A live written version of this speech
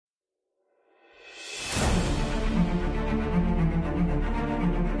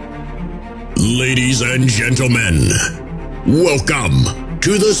Ladies and gentlemen, welcome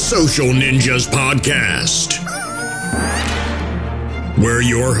to the Social Ninjas Podcast, where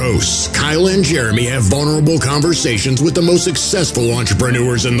your hosts, Kyle and Jeremy, have vulnerable conversations with the most successful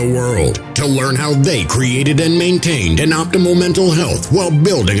entrepreneurs in the world to learn how they created and maintained an optimal mental health while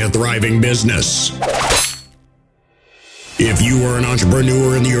building a thriving business. If you are an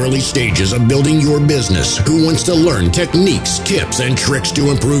entrepreneur in the early stages of building your business who wants to learn techniques, tips, and tricks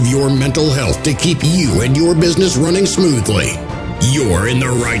to improve your mental health to keep you and your business running smoothly, you're in the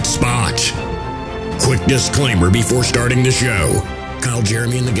right spot. Quick disclaimer before starting the show. Kyle,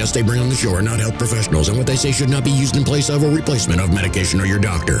 Jeremy, and the guests they bring on the show are not health professionals, and what they say should not be used in place of or replacement of medication or your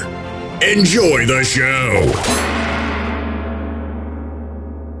doctor. Enjoy the show!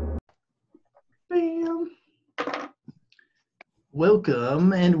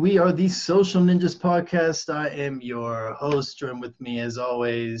 Welcome, and we are the Social Ninjas Podcast. I am your host. Joined with me, as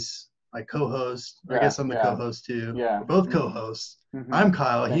always, my co-host. I guess I'm the co-host too. Yeah. We're both co-hosts. I'm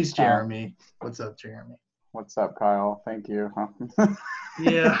Kyle. Thanks, He's Jeremy. What's up, Jeremy? What's up, Kyle? Thank you.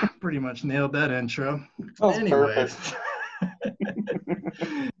 Yeah, pretty much nailed that intro. Anyways.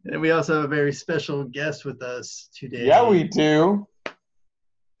 And we also have a very special guest with us today. Yeah, we do.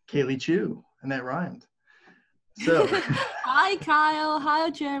 Kaley Chu, and that rhymed. So, hi Kyle, hi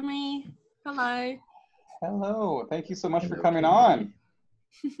Jeremy, hello. Hello, thank you so much for coming on.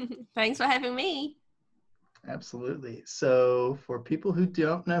 Thanks for having me. Absolutely. So for people who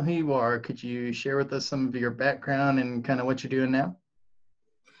don't know who you are, could you share with us some of your background and kind of what you're doing now?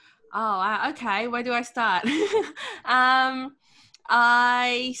 Oh, okay. Where do I start?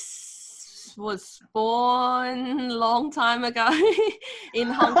 Was born a long time ago in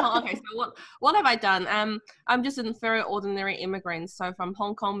Hong Kong. Okay, so what have I done? I'm just a very ordinary immigrant. So from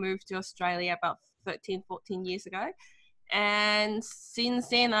Hong Kong, moved to Australia about 13, 14 years ago. And since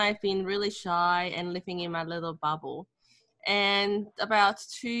then, I've been really shy and living in my little bubble. And about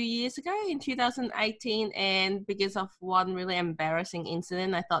 2 years ago, in 2018, and because of one really embarrassing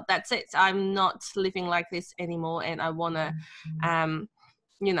incident, I thought, that's it. I'm not living like this anymore, and I want to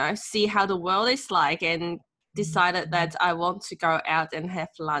see how the world is like, and decided that I want to go out and have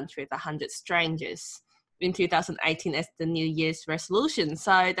lunch with 100 strangers in 2018 as the New Year's resolution.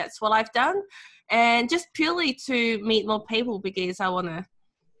 So that's what I've done. And just purely to meet more people, because I want to,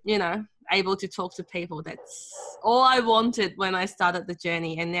 able to talk to people. That's all I wanted when I started the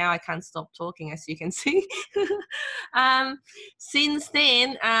journey. And now I can't stop talking, as you can see. Since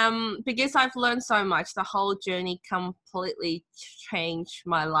then, because I've learned so much, the whole journey completely changed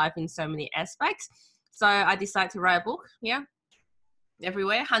my life in so many aspects. So I decided to write a book,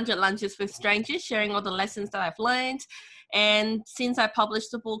 everywhere, 100 lunches with strangers, sharing all the lessons that I've learned. And since I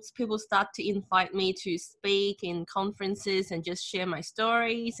published the books, people start to invite me to speak in conferences and just share my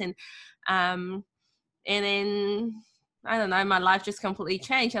stories. And then, I don't know, my life just completely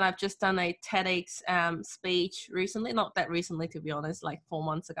changed. And I've just done a TEDx speech recently, not that recently, to be honest, like 4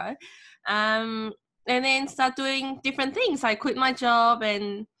 months ago. And then start doing different things. I quit my job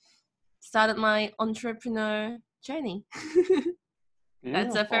and started my entrepreneur journey.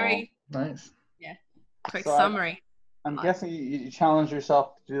 That's a very nice, quick summary. I'm guessing you challenged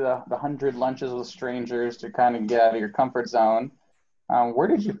yourself to do the 100 lunches with strangers to kind of get out of your comfort zone. Where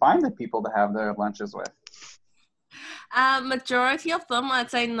did you find the people to have their lunches with? Majority of them, I'd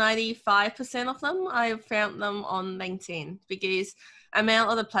say 95% of them, I found them on LinkedIn, because I'm out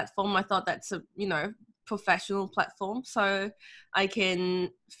of the platform. I thought that's a, professional platform, so I can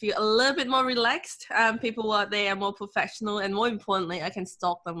feel a little bit more relaxed. People out there are more professional, and more importantly, I can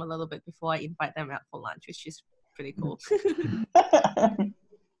stalk them a little bit before I invite them out for lunch, which is pretty cool. Go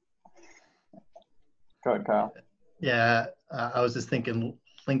ahead, Kyle. Yeah, I was just thinking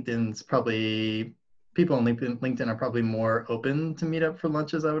LinkedIn's probably, people on LinkedIn are probably more open to meet up for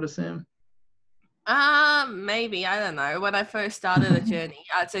lunches, I would assume. Maybe, I don't know. When I first started the journey,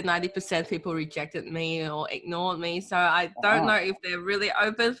 I'd say 90% people rejected me or ignored me. So I don't know if they're really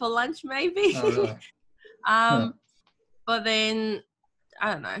open for lunch, maybe. Oh, really? But then,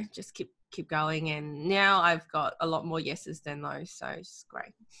 I don't know, just keep going. And now I've got a lot more yeses than no's, so it's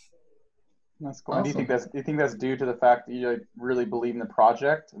great. That's cool. Awesome. Do you think that's due to the fact that you really believe in the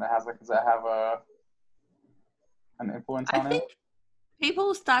project, and does that have an influence on it? I think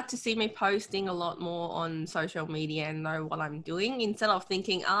people start to see me posting a lot more on social media and know what I'm doing, instead of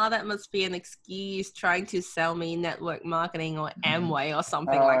thinking, that must be an excuse trying to sell me network marketing or Amway or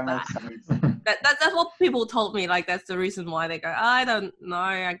something like that. That's what people told me. Like, that's the reason why they go, I don't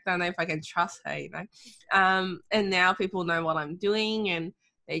know if I can trust her, and now people know what I'm doing, and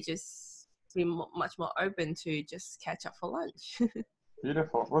they just be much more open to just catch up for lunch.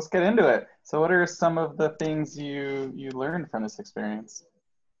 Beautiful. Let's get into it. So what are some of the things you learned from this experience?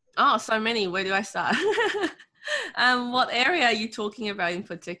 Oh, so many. Where do I start? What area are you talking about in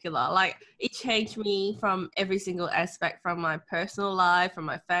particular? Like, it changed me from every single aspect, from my personal life, from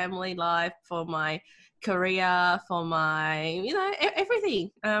my family life, for my career, for my,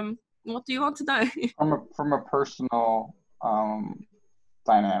 everything. What do you want to know? From a personal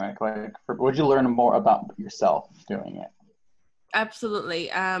dynamic, like would you learn more about yourself doing it?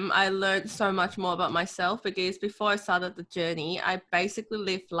 Absolutely. I learned so much more about myself because before I started the journey, I basically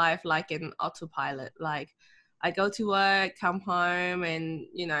lived life like an autopilot. Like, I go to work, come home, and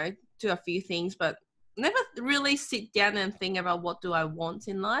do a few things, but never really sit down and think about what do I want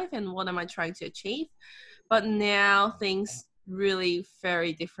in life and what am I trying to achieve. But now things really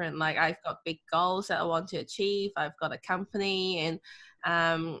very different. Like, I've got big goals that I want to achieve. I've got a company, and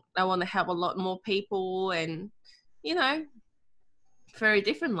I want to help a lot more people, and you know very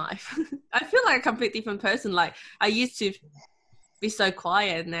different life. I feel like a completely different person. Like, I used to be so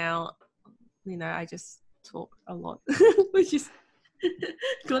quiet. Now, I just talk a lot, which is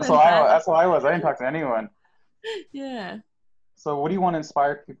good and bad. That's how I was. I didn't talk to anyone. Yeah. So what do you want to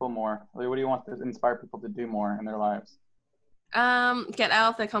inspire people more? Like, what do you want to inspire people to do more in their lives? Get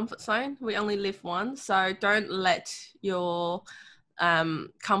out of their comfort zone. We only live once, so don't let your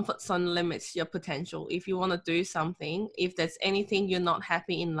comfort zone limits your potential. If you want to do something, if there's anything you're not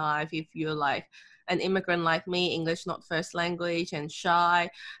happy in life, if you're like an immigrant like me, English not first language and shy,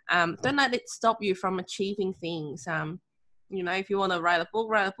 don't let it stop you from achieving things. If you want to write a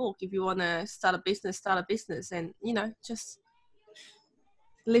book, write a book. If you want to start a business, start a business, and just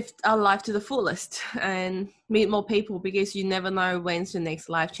live our life to the fullest and meet more people, because you never know when's the next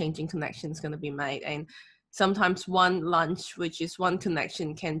life-changing connection is going to be made. And sometimes one lunch, which is one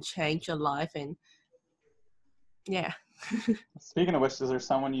connection, can change your life. And yeah. Speaking of which, is there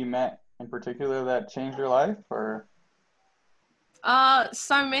someone you met in particular that changed your life, or?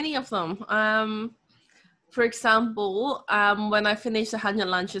 So many of them. For example, when I finished the 100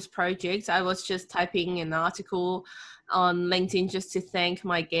 Lunches project, I was just typing an article on LinkedIn just to thank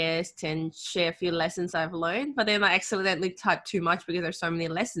my guests and share a few lessons I've learned. But then I accidentally typed too much because there's so many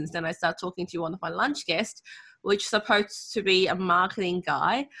lessons. Then I started talking to one of my lunch guests, which is supposed to be a marketing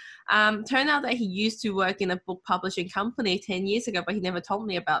guy. Turned out that he used to work in a book publishing company 10 years ago, but he never told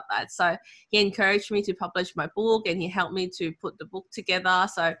me about that. So he encouraged me to publish my book, and he helped me to put the book together.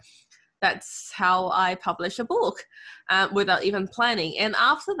 So that's how I publish a book without even planning. And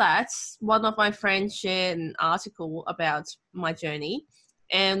after that, one of my friends shared an article about my journey,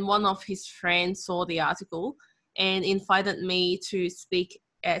 and one of his friends saw the article and invited me to speak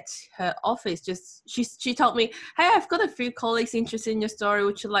at her office. She told me, hey, I've got a few colleagues interested in your story.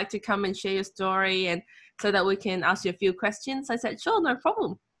 Would you like to come and share your story, and so that we can ask you a few questions? I said, sure, no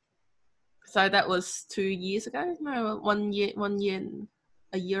problem. So that was 2 years ago. No, 1 year.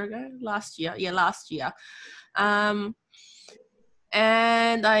 A year ago, last year. And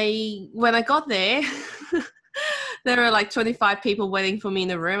when I got there, there were like 25 people waiting for me in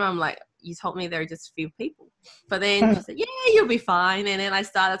the room. I'm like, you told me there are just a few people. But then she said, yeah, you'll be fine. And then I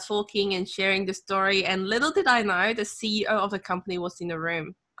started talking and sharing the story. And little did I know, the CEO of the company was in the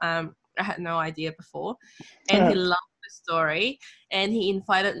room. I had no idea before. And he loved the story. And he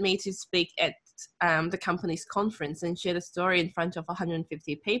invited me to speak at the company's conference and share the story in front of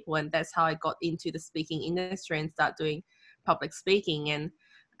 150 people. And that's how I got into the speaking industry and start doing public speaking. And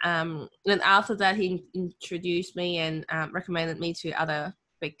then after that, he introduced me and recommended me to other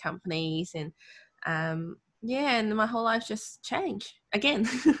big companies. And and my whole life just changed again.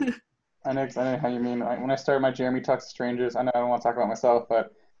 I know how you mean. When I started my Jeremy Talks to Strangers, I know I don't want to talk about myself,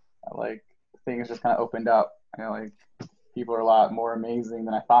 but like things just kind of opened up. Like people are a lot more amazing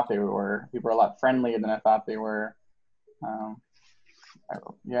than I thought they were. People are a lot friendlier than I thought they were.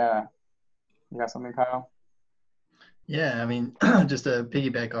 Yeah. You got something, Kyle? Yeah, I mean, just to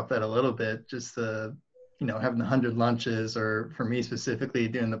piggyback off that a little bit, just the, having the 100 lunches, or for me specifically,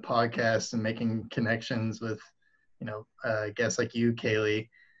 doing the podcast and making connections with, guests like you, Kaley.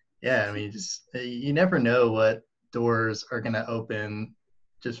 Yeah, I mean, just you never know what doors are going to open,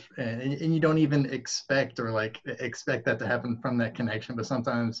 and you don't even expect that to happen from that connection. But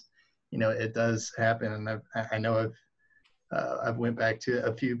sometimes, it does happen, and I know I've went back to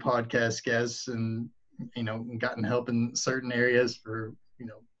a few podcast guests and gotten help in certain areas for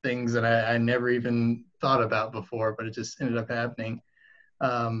things that I never even thought about before, but it just ended up happening.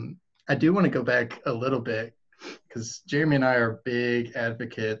 I do want to go back a little bit, because Jeremy and I are big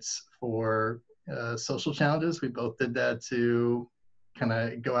advocates for social challenges. We both did that to kind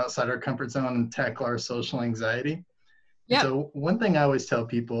of go outside our comfort zone and tackle our social anxiety. Yep. So one thing I always tell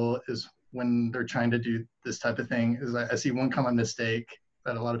people is when they're trying to do this type of thing is I see one common mistake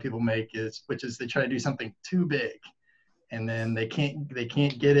that a lot of people make which is they try to do something too big and then they can't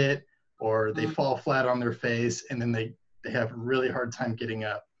get it, or they fall flat on their face, and then they have a really hard time getting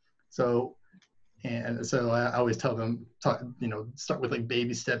up. So I always tell them, start with like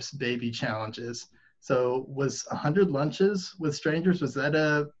baby steps, baby challenges. So was 100 lunches with strangers, was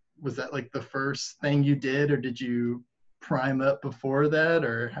that like the first thing you did, or did you prime up before that,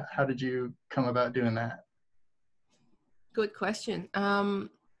 or how did you come about doing that? Good question.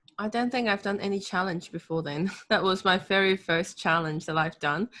 I don't think I've done any challenge before then. That was my very first challenge that I've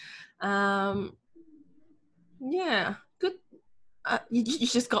done. Yeah, good. You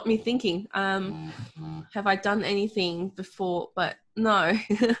just got me thinking. Have I done anything before? But no,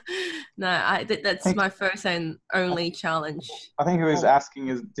 no. That's my first and only challenge. I think he was asking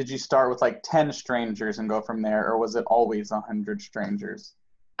is, did you start with like 10 strangers and go from there, or was it always 100 strangers?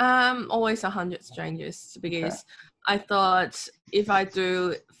 Always 100 strangers, because I thought if I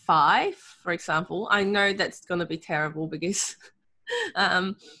do 5, for example, I know that's going to be terrible because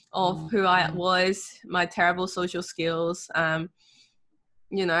of who I was, my terrible social skills. I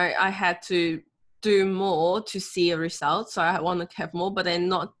had to do more to see a result. So I want to have more, but then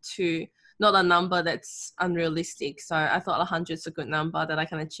not a number that's unrealistic. So I thought 100 is a good number that I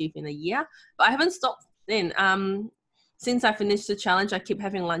can achieve in a year. But I haven't stopped then. Since I finished the challenge, I keep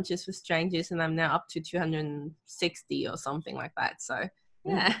having lunches with strangers, and I'm now up to 260 or something like that. So,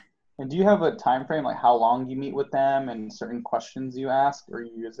 yeah. And do you have a time frame, like how long you meet with them and certain questions you ask, or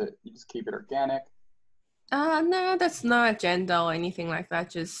you just keep it organic? No, that's no agenda or anything like that.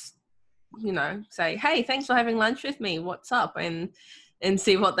 Just, say, hey, thanks for having lunch with me. What's up? And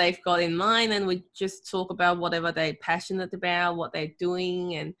see what they've got in mind. And we just talk about whatever they're passionate about, what they're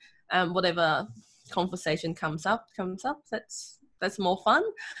doing, and whatever conversation comes up. That's more fun.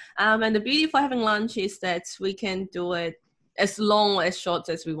 And the beauty for having lunch is that we can do it as long or as short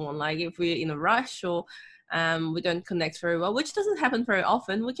as we want. Like if we're in a rush or we don't connect very well, which doesn't happen very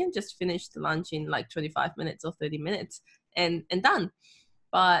often, we can just finish the lunch in like 25 minutes or 30 minutes and done.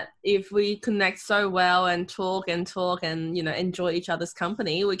 But if we connect so well and talk and enjoy each other's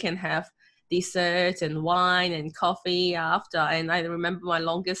company, we can have dessert and wine and coffee after. And I remember my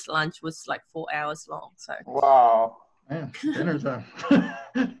longest lunch was like 4 hours long. So wow, man, dinner time.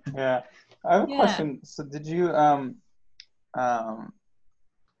 Yeah, I have a question. So did you oh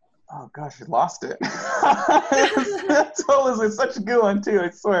gosh, you lost it. Totally, such a good one too, I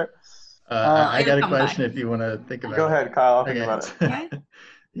swear. I got a question if you want to think about it. Go ahead, Kyle. I'll think about it. Okay.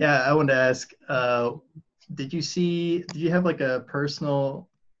 Yeah, I wanted to ask, did you have like a personal,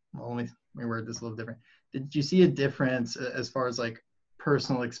 well, let me word this a little different. Did you see a difference as far as like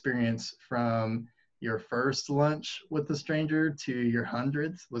personal experience from your first lunch with a stranger to your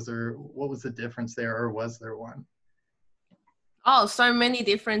 100th? What was the difference there, or was there one? Oh, so many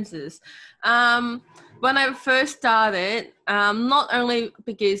differences. When I first started, not only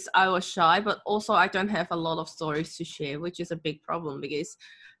because I was shy, but also I don't have a lot of stories to share, which is a big problem because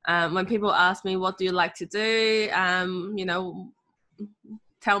when people ask me, what do you like to do?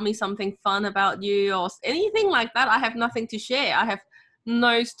 Tell me something fun about you or anything like that. I have nothing to share. I have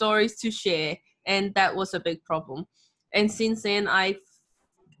no stories to share. And that was a big problem. And since then, I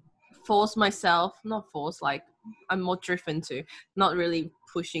forced myself, I'm more driven to, not really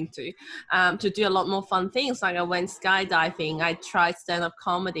pushing to do a lot more fun things. Like I went skydiving, I tried stand-up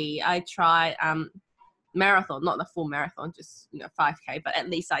comedy, I tried marathon, not the full marathon, just 5K, but at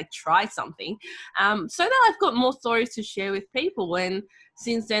least I tried something. So that I've got more stories to share with people. And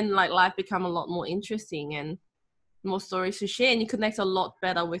since then, like life become a lot more interesting and more stories to share, and you connect a lot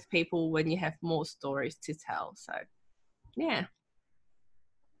better with people when you have more stories to tell. So, yeah.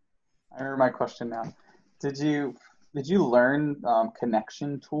 I remember my question now. Did you learn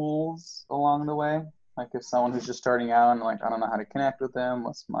connection tools along the way? Like if someone who's just starting out and like, I don't know how to connect with them,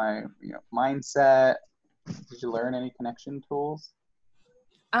 what's my mindset? Did you learn any connection tools?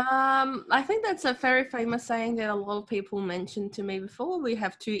 I think that's a very famous saying that a lot of people mentioned to me before. We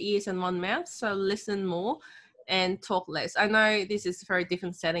have 2 ears and 1 mouth, so listen more and talk less. I know this is a very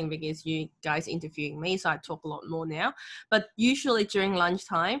different setting because you guys interviewing me, so I talk a lot more now. But usually during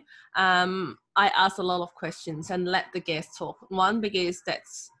lunchtime, I ask a lot of questions and let the guests talk. One, because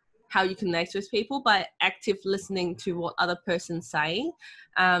that's how you connect with people, by active listening to what other person's saying.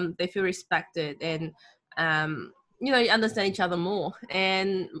 They feel respected and, you understand each other more.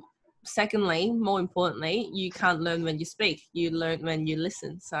 And secondly, more importantly, you can't learn when you speak. You learn when you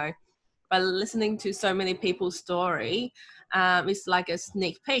listen. So by listening to so many people's story, it's like a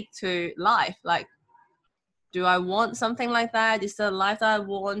sneak peek to life. Like do I want something like that? Is that a life that I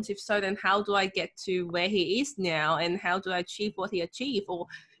want? If so, then how do I get to where he is now, and how do I achieve what he achieved? Or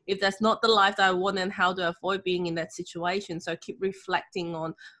if that's not the life that I want, then how do I avoid being in that situation? So I keep reflecting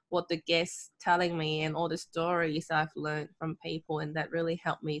on what the guests telling me and all the stories I've learned from people, and that really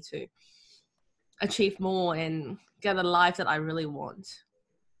helped me to achieve more and get a life that I really want.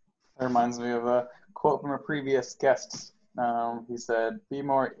 That reminds me of a quote from a previous guest. He said, "Be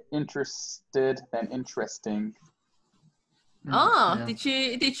more interested than interesting." Oh,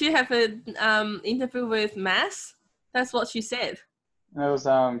 Yeah. did you have an interview with Mass? That's what she said. It was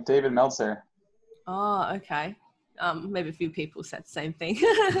David Meltzer. Oh, okay. Maybe a few people said the same thing.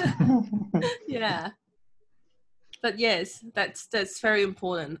 Yeah. But yes, that's very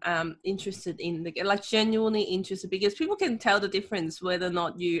important. Interested in the, like, genuinely interested, because people can tell the difference whether or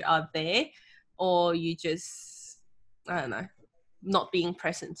not you are there or you just, I don't know, not being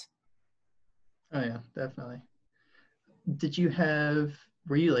present. Oh yeah, definitely.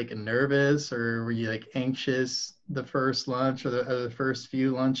 Were you like nervous, or were you like anxious the first lunch, or the first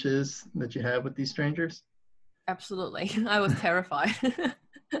few lunches that you had with these strangers? Absolutely. I was terrified.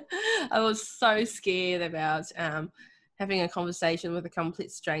 I was so scared about having a conversation with a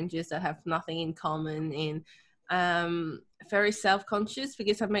complete strangers that have nothing in common, and very self-conscious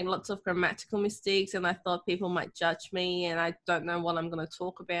because I've made lots of grammatical mistakes, and I thought people might judge me, and I don't know what I'm going to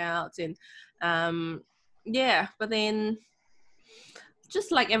talk about. And yeah, but then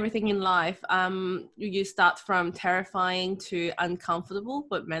just like everything in life, you start from terrifying to uncomfortable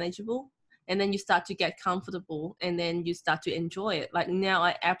but manageable, and then you start to get comfortable, and then you start to enjoy it. Like now,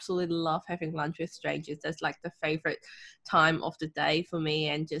 I absolutely love having lunch with strangers. That's like the favorite time of the day for me,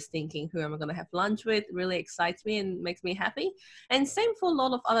 and just thinking who am I going to have lunch with really excites me and makes me happy. And same for a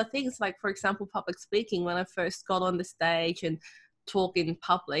lot of other things, like for example, public speaking. When I first got on the stage and talk in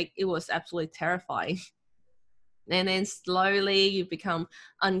public, it was absolutely terrifying. And then slowly you become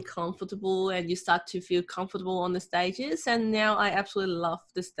uncomfortable and you start to feel comfortable on the stages. And now I absolutely love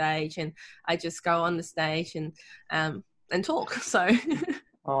the stage, and I just go on the stage and talk. So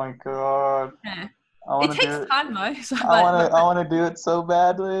Oh my god! yeah, I it want to do takes it. time though. So, I want to do it so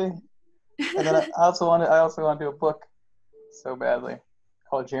badly. And then I also want to do a book so badly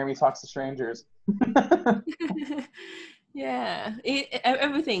called Jeremy Talks to Strangers. yeah,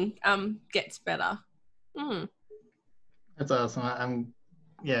 everything gets better. Mm. That's awesome. I'm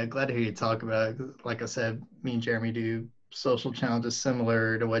yeah, glad to hear you talk about it. 'Cause like I said, me and Jeremy do social challenges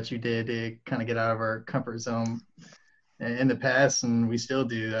similar to what you did to kind of get out of our comfort zone in the past, and we still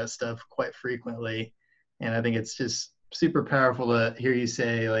do that stuff quite frequently. And I think it's just super powerful to hear you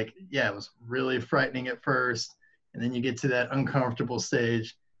say, like, yeah, it was really frightening at first, and then you get to that uncomfortable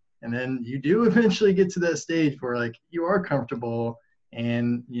stage, and then you do eventually get to that stage where like you are comfortable,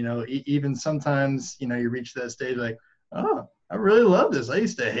 and even sometimes you reach that stage like, oh, I really love this. I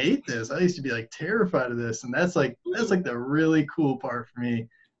used to hate this. I used to be like terrified of this, and that's like the really cool part for me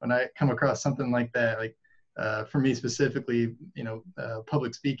when I come across something like that. Like for me specifically,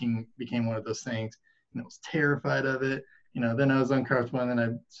 public speaking became one of those things, and I was terrified of it. Then I was uncomfortable, and then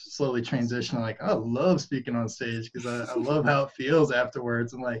I slowly transitioned. Like, I love speaking on stage because I love how it feels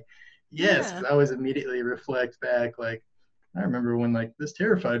afterwards. I'm like, yes, Yeah. because I always immediately reflect back, like, I remember when like this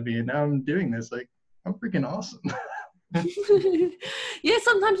terrified me, and now I'm doing this. Like, I'm freaking awesome. Yeah,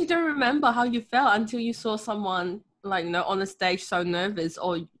 sometimes you don't remember how you felt until you saw someone, like, on the stage so nervous,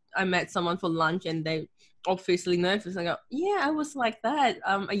 or I met someone for lunch and they obviously nervous. I go, yeah, I was like that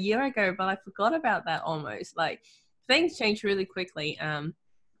a year ago, but I forgot about that almost. Like, things change really quickly.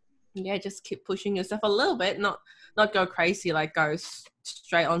 Yeah, just keep pushing yourself a little bit, not go crazy, like go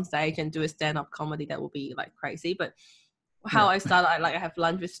straight on stage and do a stand-up comedy. That will be like crazy. But how Yeah. I started, I have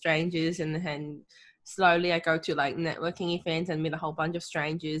lunch with strangers, and slowly I go to like networking events and meet a whole bunch of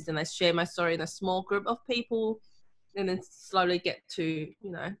strangers, and I share my story in a small group of people, and then slowly get to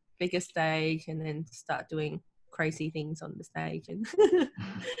bigger stage, and then start doing crazy things on the stage. And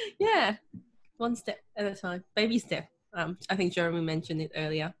yeah, one step at a time, baby step. I think Jeremy mentioned it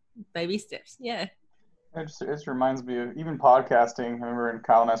earlier. Baby steps. Yeah. It just reminds me of even podcasting. I remember when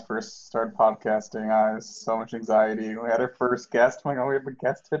Kyle and I first started podcasting, I had so much anxiety. We had our first guest. I'm like, oh, we have a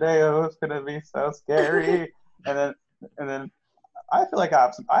guest today. Oh, it's gonna be so scary. and then I feel like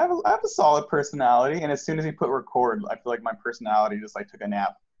I have a solid personality, and as soon as he put record, I feel like my personality just like took a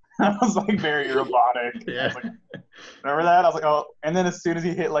nap. I was like very robotic. I Yeah. was like, remember that? I was like, oh, and then as soon as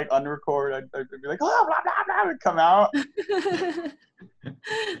he hit like unrecord, I'd be like, blah blah blah blah, and come out.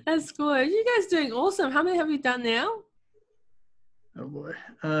 That's good. You guys doing awesome. How many have you done now? Oh boy.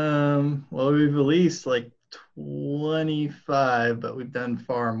 Well, we've released like 25, but we've done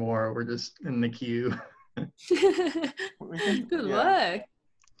far more. We're just in the queue. Good Yeah. work.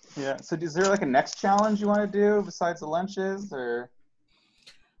 Yeah. So is there like a next challenge you want to do besides the lunches, or?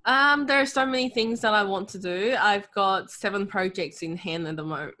 There are so many things that I want to do. I've got 7 projects in hand at the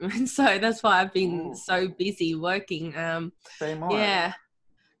moment, so that's why I've been so busy working. Say more. Yeah,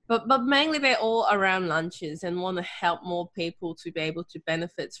 but mainly they're all around lunches, and want to help more people to be able to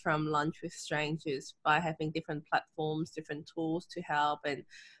benefit from lunch with strangers by having different platforms, different tools to help, and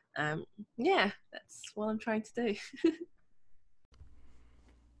yeah, that's what I'm trying to do.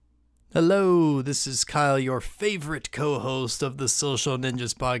 Hello, this is Kyle, your favorite co-host of the Social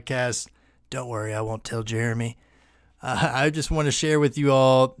Ninjas podcast. Don't worry, I won't tell Jeremy. I just want to share with you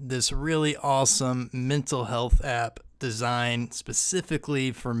all this really awesome mental health app designed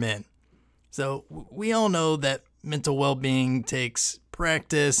specifically for men. So we all know that mental well-being takes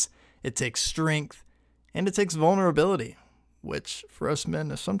practice, it takes strength, and it takes vulnerability, which for us men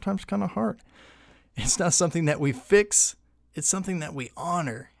is sometimes kind of hard. It's not something that we fix, it's something that we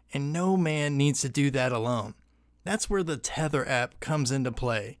honor. And no man needs to do that alone. That's where the Tether app comes into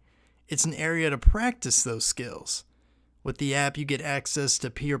play. It's an area to practice those skills. With the app, you get access to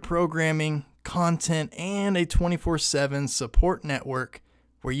peer programming, content, and a 24/7 support network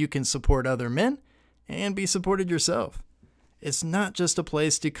where you can support other men and be supported yourself. It's not just a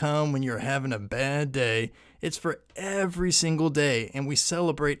place to come when you're having a bad day. It's for every single day, and we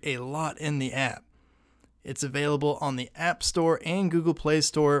celebrate a lot in the app. It's available on the App Store and Google Play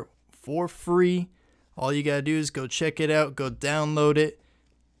Store for free. All you gotta do is go check it out, go download it.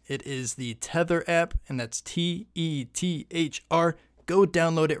 It is the Tether app, and that's TETHR. Go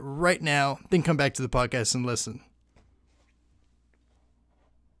download it right now, then come back to the podcast and listen.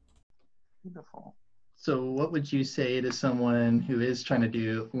 Beautiful. So what would you say to someone who is trying to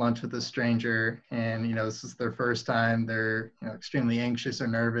do lunch with a stranger and, this is their first time, they're, extremely anxious or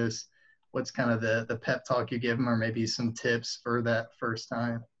nervous? What's kind of the pep talk you give them, or maybe some tips for that first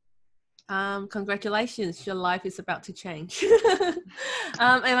time? Congratulations, your life is about to change.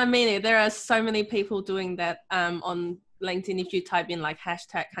 And I mean it, there are so many people doing that on LinkedIn. If you type in like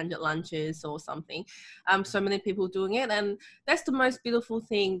hashtag 100 lunches or something, so many people doing it, and that's the most beautiful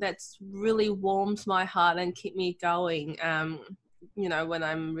thing. That's really warms my heart and keep me going, when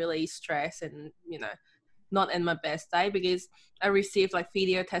I'm really stressed and not in my best day, because I received like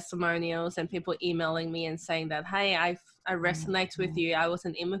video testimonials and people emailing me and saying that, hey, I resonate with you. I was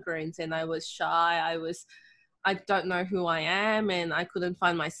an immigrant and I was shy. I don't know who I am and I couldn't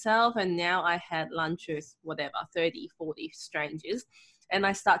find myself. And now I had lunch with 30, 40 strangers, and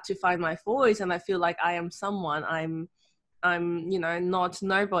I start to find my voice, and I feel like I am someone. I'm not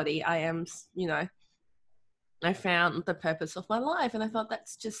nobody. I am, I found the purpose of my life, and I thought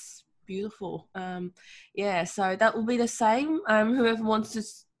that's just beautiful. So that will be the same. Whoever wants to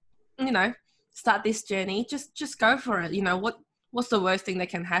start this journey, just go for it. What's the worst thing that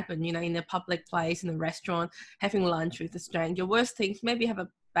can happen, in a public place, in a restaurant, having lunch with a stranger? Worst things, maybe have a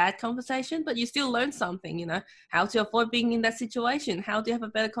bad conversation, but you still learn something, how to avoid being in that situation, how to have a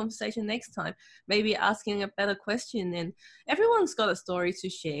better conversation next time, maybe asking a better question. And everyone's got a story to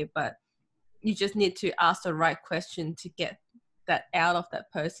share, but you just need to ask the right question to get that out of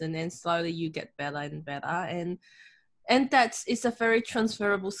that person, and slowly you get better and better. And it's a very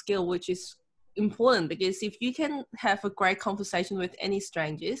transferable skill, which is important, because if you can have a great conversation with any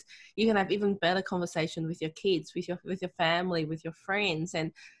strangers, you can have even better conversation with your kids, with your family, with your friends,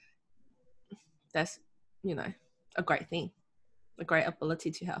 and that's a great thing, a great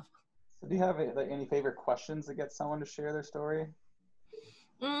ability to have. So do you have any favorite questions to get someone to share their story?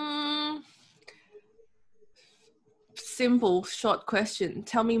 Simple, short question.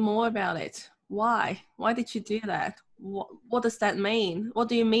 Tell me more about it. Why did you do that? What does that mean? What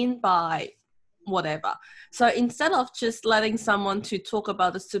do you mean by whatever? So instead of just letting someone to talk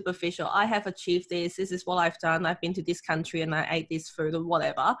about the superficial, I have achieved this is what I've done, I've been to this country and I ate this food or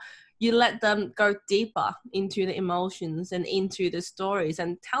whatever, you let them go deeper into the emotions and into the stories,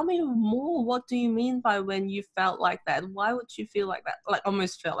 and tell me more. What do you mean by when you felt like that? Why would you feel like that? Like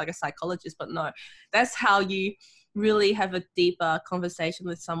almost felt like a psychologist, but no, that's how you really have a deeper conversation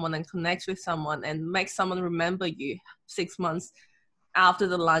with someone and connect with someone and make someone remember you 6 months after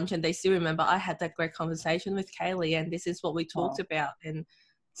the lunch, and they still remember, I had that great conversation with Kaley and this is what we talked about, and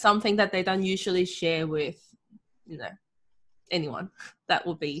something that they don't usually share with anyone. That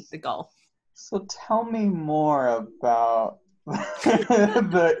would be the goal. So tell me more about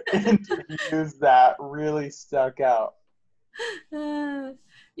the interviews that really stuck out.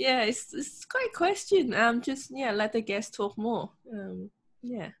 It's a great question. Let the guests talk more.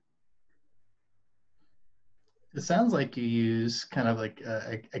 It sounds like you use kind of like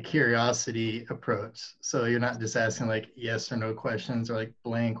a curiosity approach. So you're not just asking like yes or no questions or like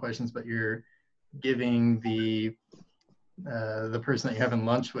blank questions, but you're giving the person that you're having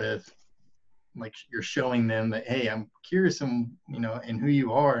lunch with, like you're showing them that, hey, I'm curious in who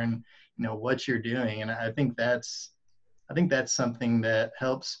you are and what you're doing. And I think that's something that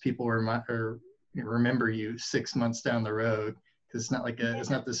helps people remember you 6 months down the road. Because it's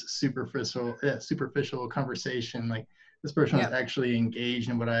not this superficial conversation. Like this person was actually engaged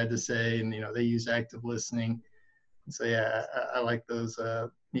in what I had to say, and they use active listening. So yeah, I like those.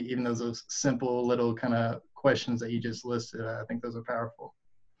 Even those simple little kind of questions that you just listed. I think those are powerful.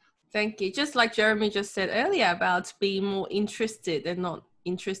 Thank you. Just like Jeremy just said earlier about being more interested and not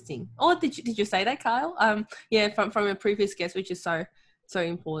interesting. Or did you say that, Kyle? Yeah, from a previous guest, which is so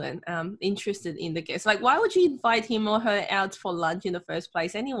important. Interested in the guest. Like, why would you invite him or her out for lunch in the first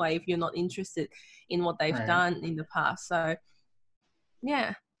place anyway if you're not interested in what they've done in the past? So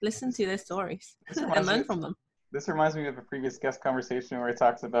yeah, listen to their stories and learn from them. This reminds me of a previous guest conversation where it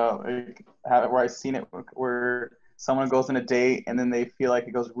talks about like where I've seen it where someone goes on a date and then they feel like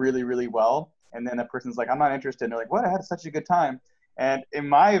it goes really, really well. And then a person's like, I'm not interested. And they're like, what? I had such a good time. And in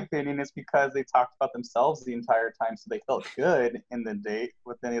my opinion, it's because they talked about themselves the entire time. So they felt good in the date,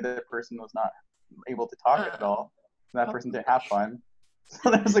 but then the other person was not able to talk at all. And that person didn't have fun. So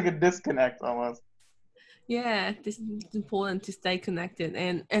there's like a disconnect almost. Yeah, this is important to stay connected.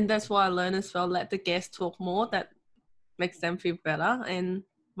 And that's why I learn as well, let the guests talk more. That makes them feel better. And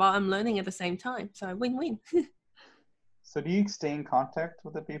while I'm learning at the same time. So win-win. So do you stay in contact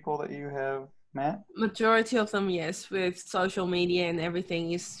with the people that you have met? Majority of them, yes. With social media and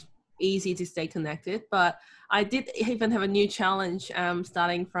everything, is easy to stay connected. But I did even have a new challenge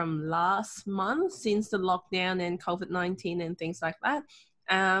starting from last month, since the lockdown and COVID-19 and things like that.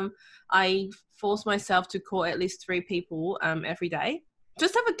 I forced myself to call at least 3 people every day.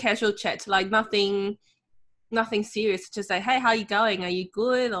 Just have a casual chat, like nothing serious. Just say, hey, how are you going? Are you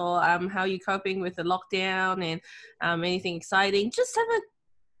good? Or how are you coping with the lockdown and anything exciting? Just have a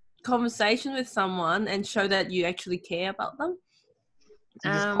conversation with someone and show that you actually care about them. Do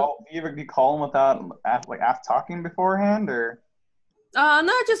you call them without talking beforehand, or?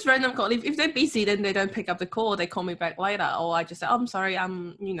 No, just random call. If they're busy, then they don't pick up the call. They call me back later, or I just say, oh, I'm sorry.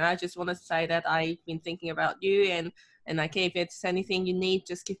 I just want to say that I've been thinking about you, and okay, if it's anything you need,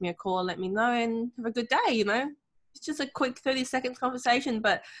 just give me a call, let me know, and have a good day. It's just a quick 30-second conversation,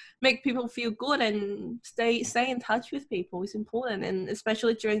 but make people feel good and stay in touch with people is important, and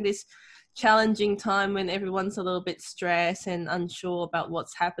especially during this challenging time when everyone's a little bit stressed and unsure about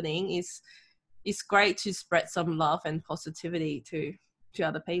what's happening. It's great to spread some love and positivity to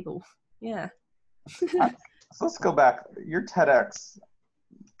other people. Yeah. So let's go back. Your TEDx,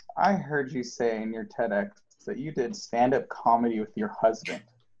 I heard you say in your TEDx that you did stand-up comedy with your husband.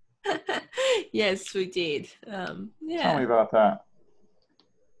 Yes, we did. Yeah. Tell me about that.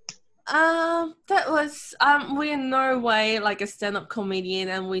 That was we're in no way like a stand-up comedian,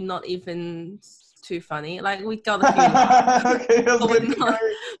 and we're not even too funny. Like, we got a few okay,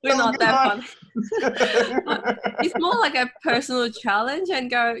 we're not that funny. It's more like a personal challenge, and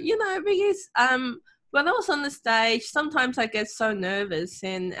go, because when I was on the stage, sometimes I get so nervous,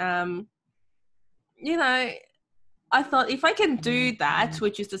 and I thought, if I can do that,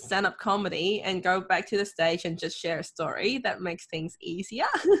 which is the stand-up comedy, and go back to the stage and just share a story, that makes things easier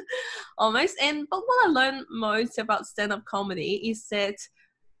almost. But what I learned most about stand-up comedy is that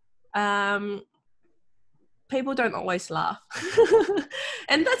people don't always laugh.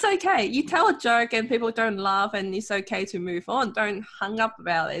 And that's okay. You tell a joke and people don't laugh, and it's okay to move on. Don't hang up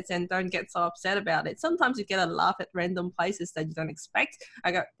about it and don't get so upset about it. Sometimes you get a laugh at random places that you don't expect.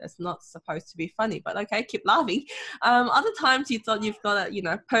 I go, that's not supposed to be funny, but okay, keep laughing. Other times you thought you've got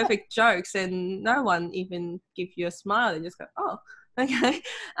perfect jokes and no one even give you a smile. They just go, oh, okay.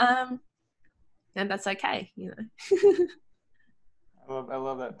 And that's okay, I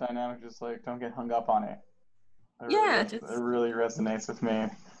love that dynamic. Just like, don't get hung up on it. It It really resonates with me. It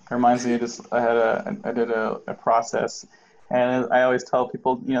reminds me of I did a process, and I always tell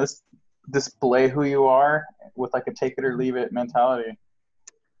people, display who you are with like a take it or leave it mentality.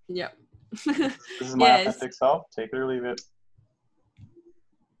 Yeah. This is my authentic self. Take it or leave it.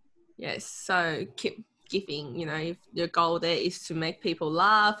 Yes. So keep giving. If your goal there is to make people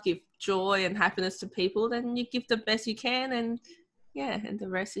laugh, give joy and happiness to people, then you give the best you can, and the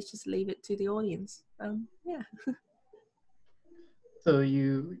rest is just leave it to the audience. So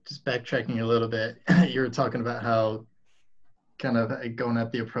you, just backtracking a little bit, you were talking about how kind of going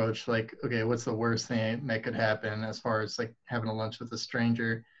at the approach, like, okay, what's the worst thing that could happen as far as like having a lunch with a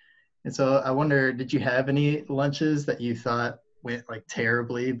stranger? And so I wonder, did you have any lunches that you thought went like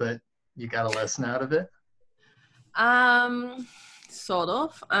terribly, but you got a lesson out of it? Sort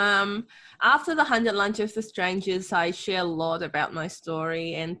of. After the 100 Lunches with Strangers, I share a lot about my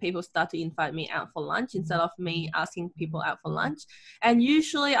story, and people start to invite me out for lunch instead of me asking people out for lunch. And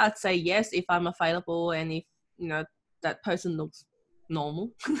usually I'd say yes if I'm available and if, that person looks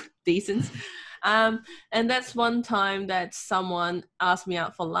normal, decent. And that's one time that someone asked me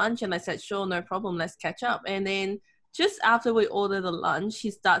out for lunch, and I said, sure, no problem, let's catch up. And then just after we ordered the lunch, he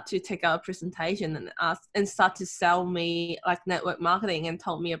started to take out a presentation and start to sell me like network marketing and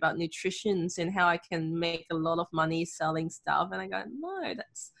told me about nutrition and how I can make a lot of money selling stuff. And I go, no,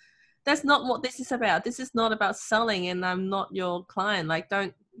 that's not what this is about. This is not about selling, and I'm not your client. Like,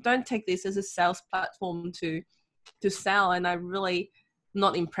 don't take this as a sales platform to sell. And I really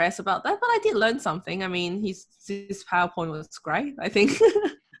not impressed about that, but I did learn something. I mean, his PowerPoint was great, I think.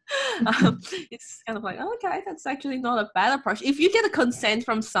 It's kind of like, oh, okay, that's actually not a bad approach. If you get a consent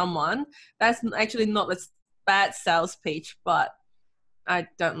from someone, that's actually not a bad sales pitch, but I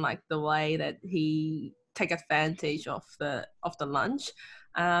don't like the way that he take advantage of the lunch,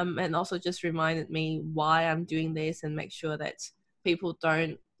 and also just reminded me why I'm doing this and make sure that people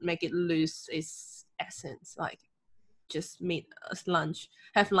don't make it lose its essence. Like, just meet us lunch,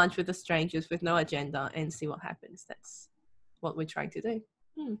 have lunch with the strangers with no agenda and see what happens. That's what we're trying to do.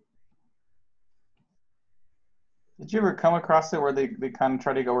 Did you ever come across it where they kind of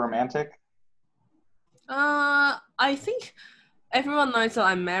try to go romantic? I think everyone knows that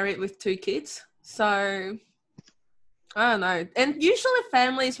I'm married with 2 kids, so I don't know. And usually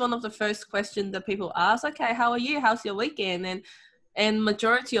family is one of the first questions that people ask. Okay, how are you? How's your weekend? And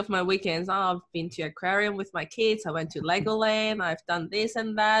majority of my weekends, I've been to aquarium with my kids. I went to Legoland. I've done this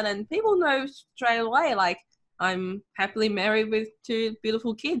and that. And people know straight away, like, I'm happily married with 2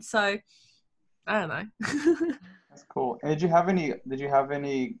 beautiful kids. So I don't know. That's cool. And did you have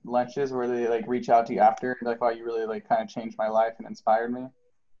any lunches where they like reach out to you after, like, wow, you really like kind of changed my life and inspired me?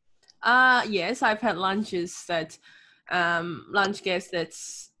 Yes, I've had lunches that, lunch guests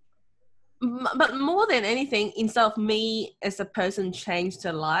that's, but more than anything, instead of me as a person changed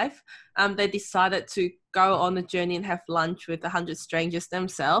their life, they decided to go on a journey and have lunch with 100 strangers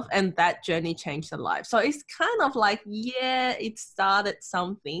themselves, and that journey changed their life. So it's kind of like, yeah, it started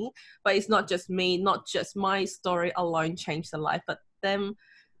something, but it's not just me, not just my story alone changed their life, but them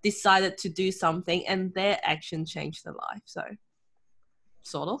decided to do something and their action changed their life. So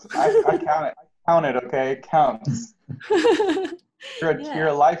sort of. I count it. I count it. Okay, it counts. You're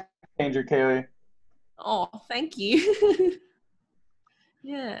a life changer, Kaley. Oh, thank you.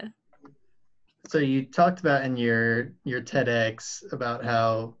 Yeah. So you talked about in your TEDx about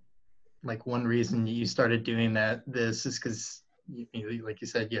how, like, one reason you started doing this is because, like you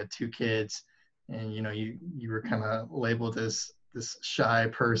said, you had 2 kids, and you were kind of labeled as this shy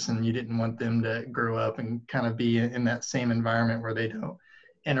person. You didn't want them to grow up and kind of be in that same environment where they don't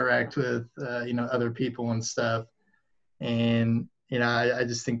interact with other people and stuff. And I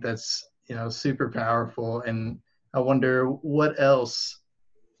just think that's super powerful. And I wonder what else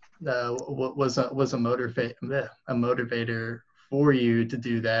what was a motivator for you to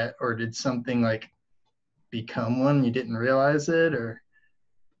do that, or did something like become one, you didn't realize it, or?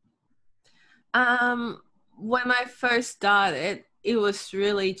 When I first started, it was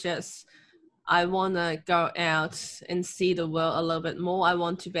really just, I want to go out and see the world a little bit more. I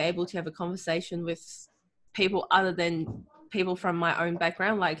want to be able to have a conversation with people other than people from my own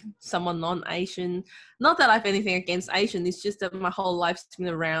background, like someone non-Asian. Not that I have anything against Asian, it's just that my whole life's been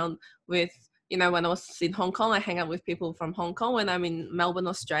around with, when I was in Hong Kong, I hang out with people from Hong Kong. When I'm in Melbourne,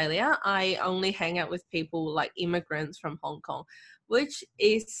 Australia, I only hang out with people like immigrants from Hong Kong, which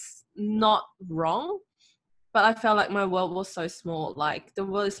is not wrong. But I felt like my world was so small. Like, the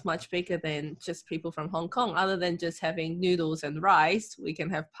world is much bigger than just people from Hong Kong. Other than just having noodles and rice, we can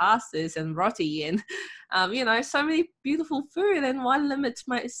have pastas and roti and, so many beautiful food. And why limit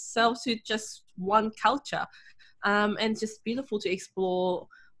myself to just one culture? And just beautiful to explore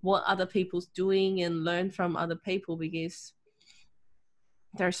what other people's doing and learn from other people, because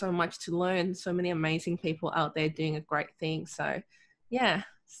there's so much to learn. So many amazing people out there doing a great thing. So, yeah,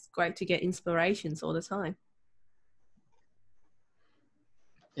 it's great to get inspirations all the time.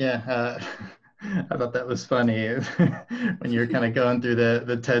 Yeah, I thought that was funny when you're kind of going through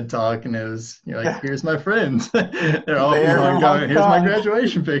the TED Talk, and you're like, here's my friends. They're all from Hong Kong. Here's my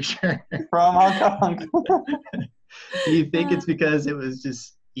graduation picture. From Hong Kong. Do you think it's because it was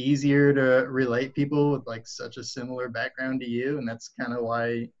just easier to relate people with like such a similar background to you, and that's kind of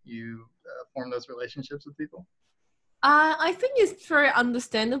why you form those relationships with people? I think it's very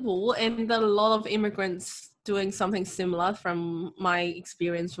understandable, and there are a lot of immigrants doing something similar from my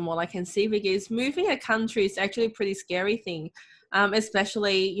experience, from what I can see, because moving a country is actually a pretty scary thing.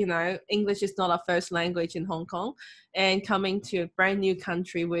 Especially, English is not our first language in Hong Kong, and coming to a brand new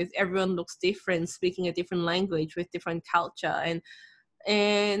country with everyone looks different, speaking a different language with different culture,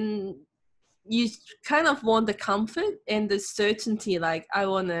 and you kind of want the comfort and the certainty. Like, I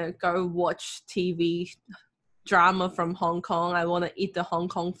want to go watch TV drama from Hong Kong. I want to eat the Hong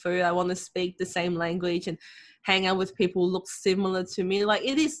Kong food. I want to speak the same language and hang out with people who look similar to me. Like,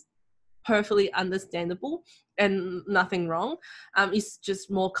 it is perfectly understandable and nothing wrong. It's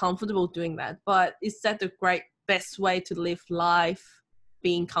just more comfortable doing that. But is that the best way to live life,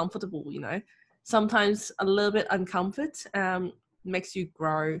 being comfortable, Sometimes a little bit uncomfort makes you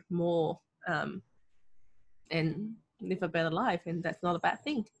grow more and live a better life, and that's not a bad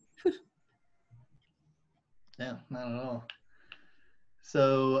thing. Yeah, not at all.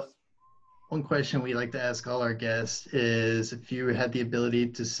 So one question we like to ask all our guests is, if you had the ability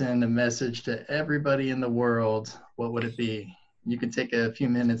to send a message to everybody in the world, what would it be? You can take a few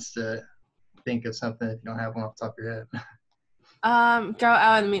minutes to think of something if you don't have one off the top of your head. Go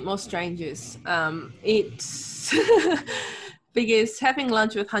out and meet more strangers. It's because having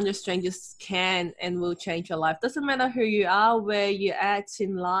lunch with 100 strangers can and will change your life. Doesn't matter who you are, where you're at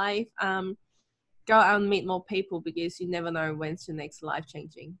in life. Go out and meet more people, because you never know when's your next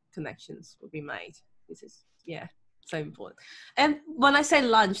life-changing connections will be made. This is, so important. And when I say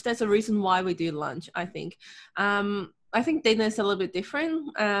lunch, there's a reason why we do lunch, I think. I think dinner is a little bit different.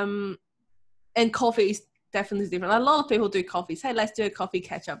 And coffee is definitely different. A lot of people do coffee. Say, let's do a coffee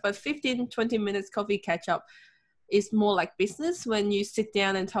catch-up. But 15, 20 minutes coffee catch-up is more like business. When you sit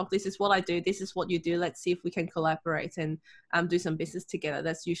down and talk, this is what I do, this is what you do, let's see if we can collaborate and do some business together.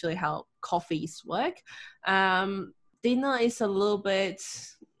 That's usually how coffees work. Dinner is a little bit,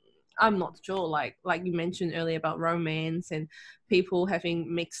 I'm not sure, like you mentioned earlier about romance and people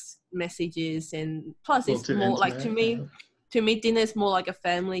having mixed messages, and plus it's more like, to me, dinner is more like a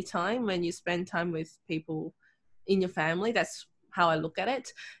family time, when you spend time with people in your family. That's how I look at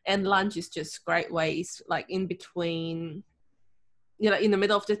it. And lunch is just great ways, like in between, in the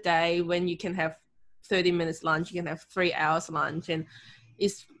middle of the day, when you can have 30 minutes lunch, you can have 3 hours lunch, and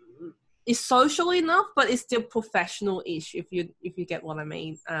it's social enough, but it's still professional-ish, if you get what I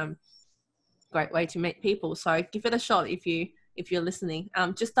mean. Great way to meet people. So give it a shot if you're listening.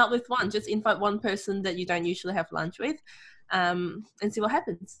 Just start with one. Just invite one person that you don't usually have lunch with, and see what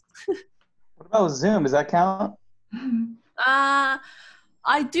happens. What about Zoom? Does that count?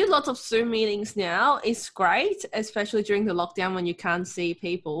 I do lots of Zoom meetings now. It's great, especially during the lockdown when you can't see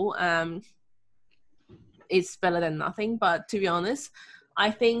people. It's better than nothing. But to be honest, I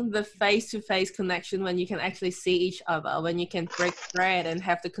think the face-to-face connection, when you can actually see each other, when you can break bread and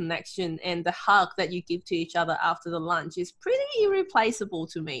have the connection and the hug that you give to each other after the lunch, is pretty irreplaceable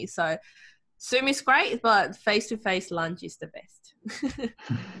to me. So Zoom is great, but face-to-face lunch is the best.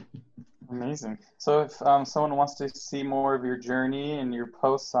 Amazing. So if someone wants to see more of your journey and your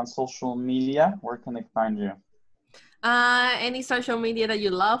posts on social media, where can they find you? Any social media that you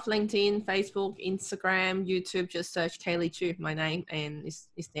love, LinkedIn, Facebook, Instagram, YouTube, just search Kaley Chu, my name, and it's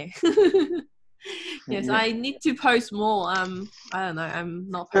there. Yes, yeah. I need to post more. I don't know, I'm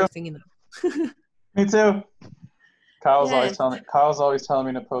not posting enough. Me too. Kyle's always telling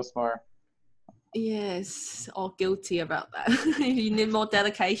me to post more. Yes, all guilty about that. You need more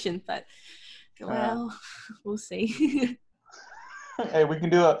dedication, but well, we'll see. Hey, we can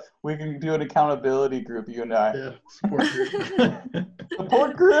do an accountability group, you and I. Yeah, support group.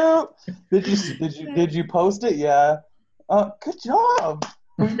 Support group. Did you post it? Yeah. Good job.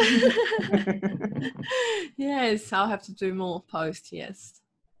 Yes, I'll have to do more posts. Yes.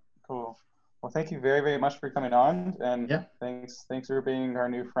 Cool. Well, thank you very, very much for coming on, and thanks for being our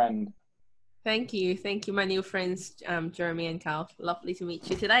new friend. Thank you, my new friends, Jeremy and Carl. Lovely to meet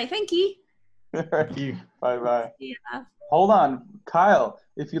you today. Thank you. Thank you. Bye. Yeah. Hold on, Kyle.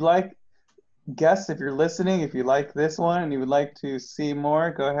 If you're listening, if you like this one and you would like to see more,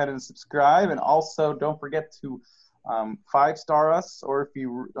 go ahead and subscribe. And also, don't forget to 5-star us, or if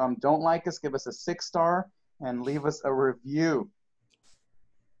you don't like us, give us a 6-star and leave us a review.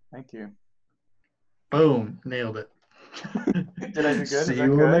 Thank you. Boom, nailed it. Did I do good? See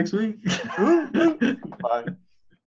you all next week. Bye.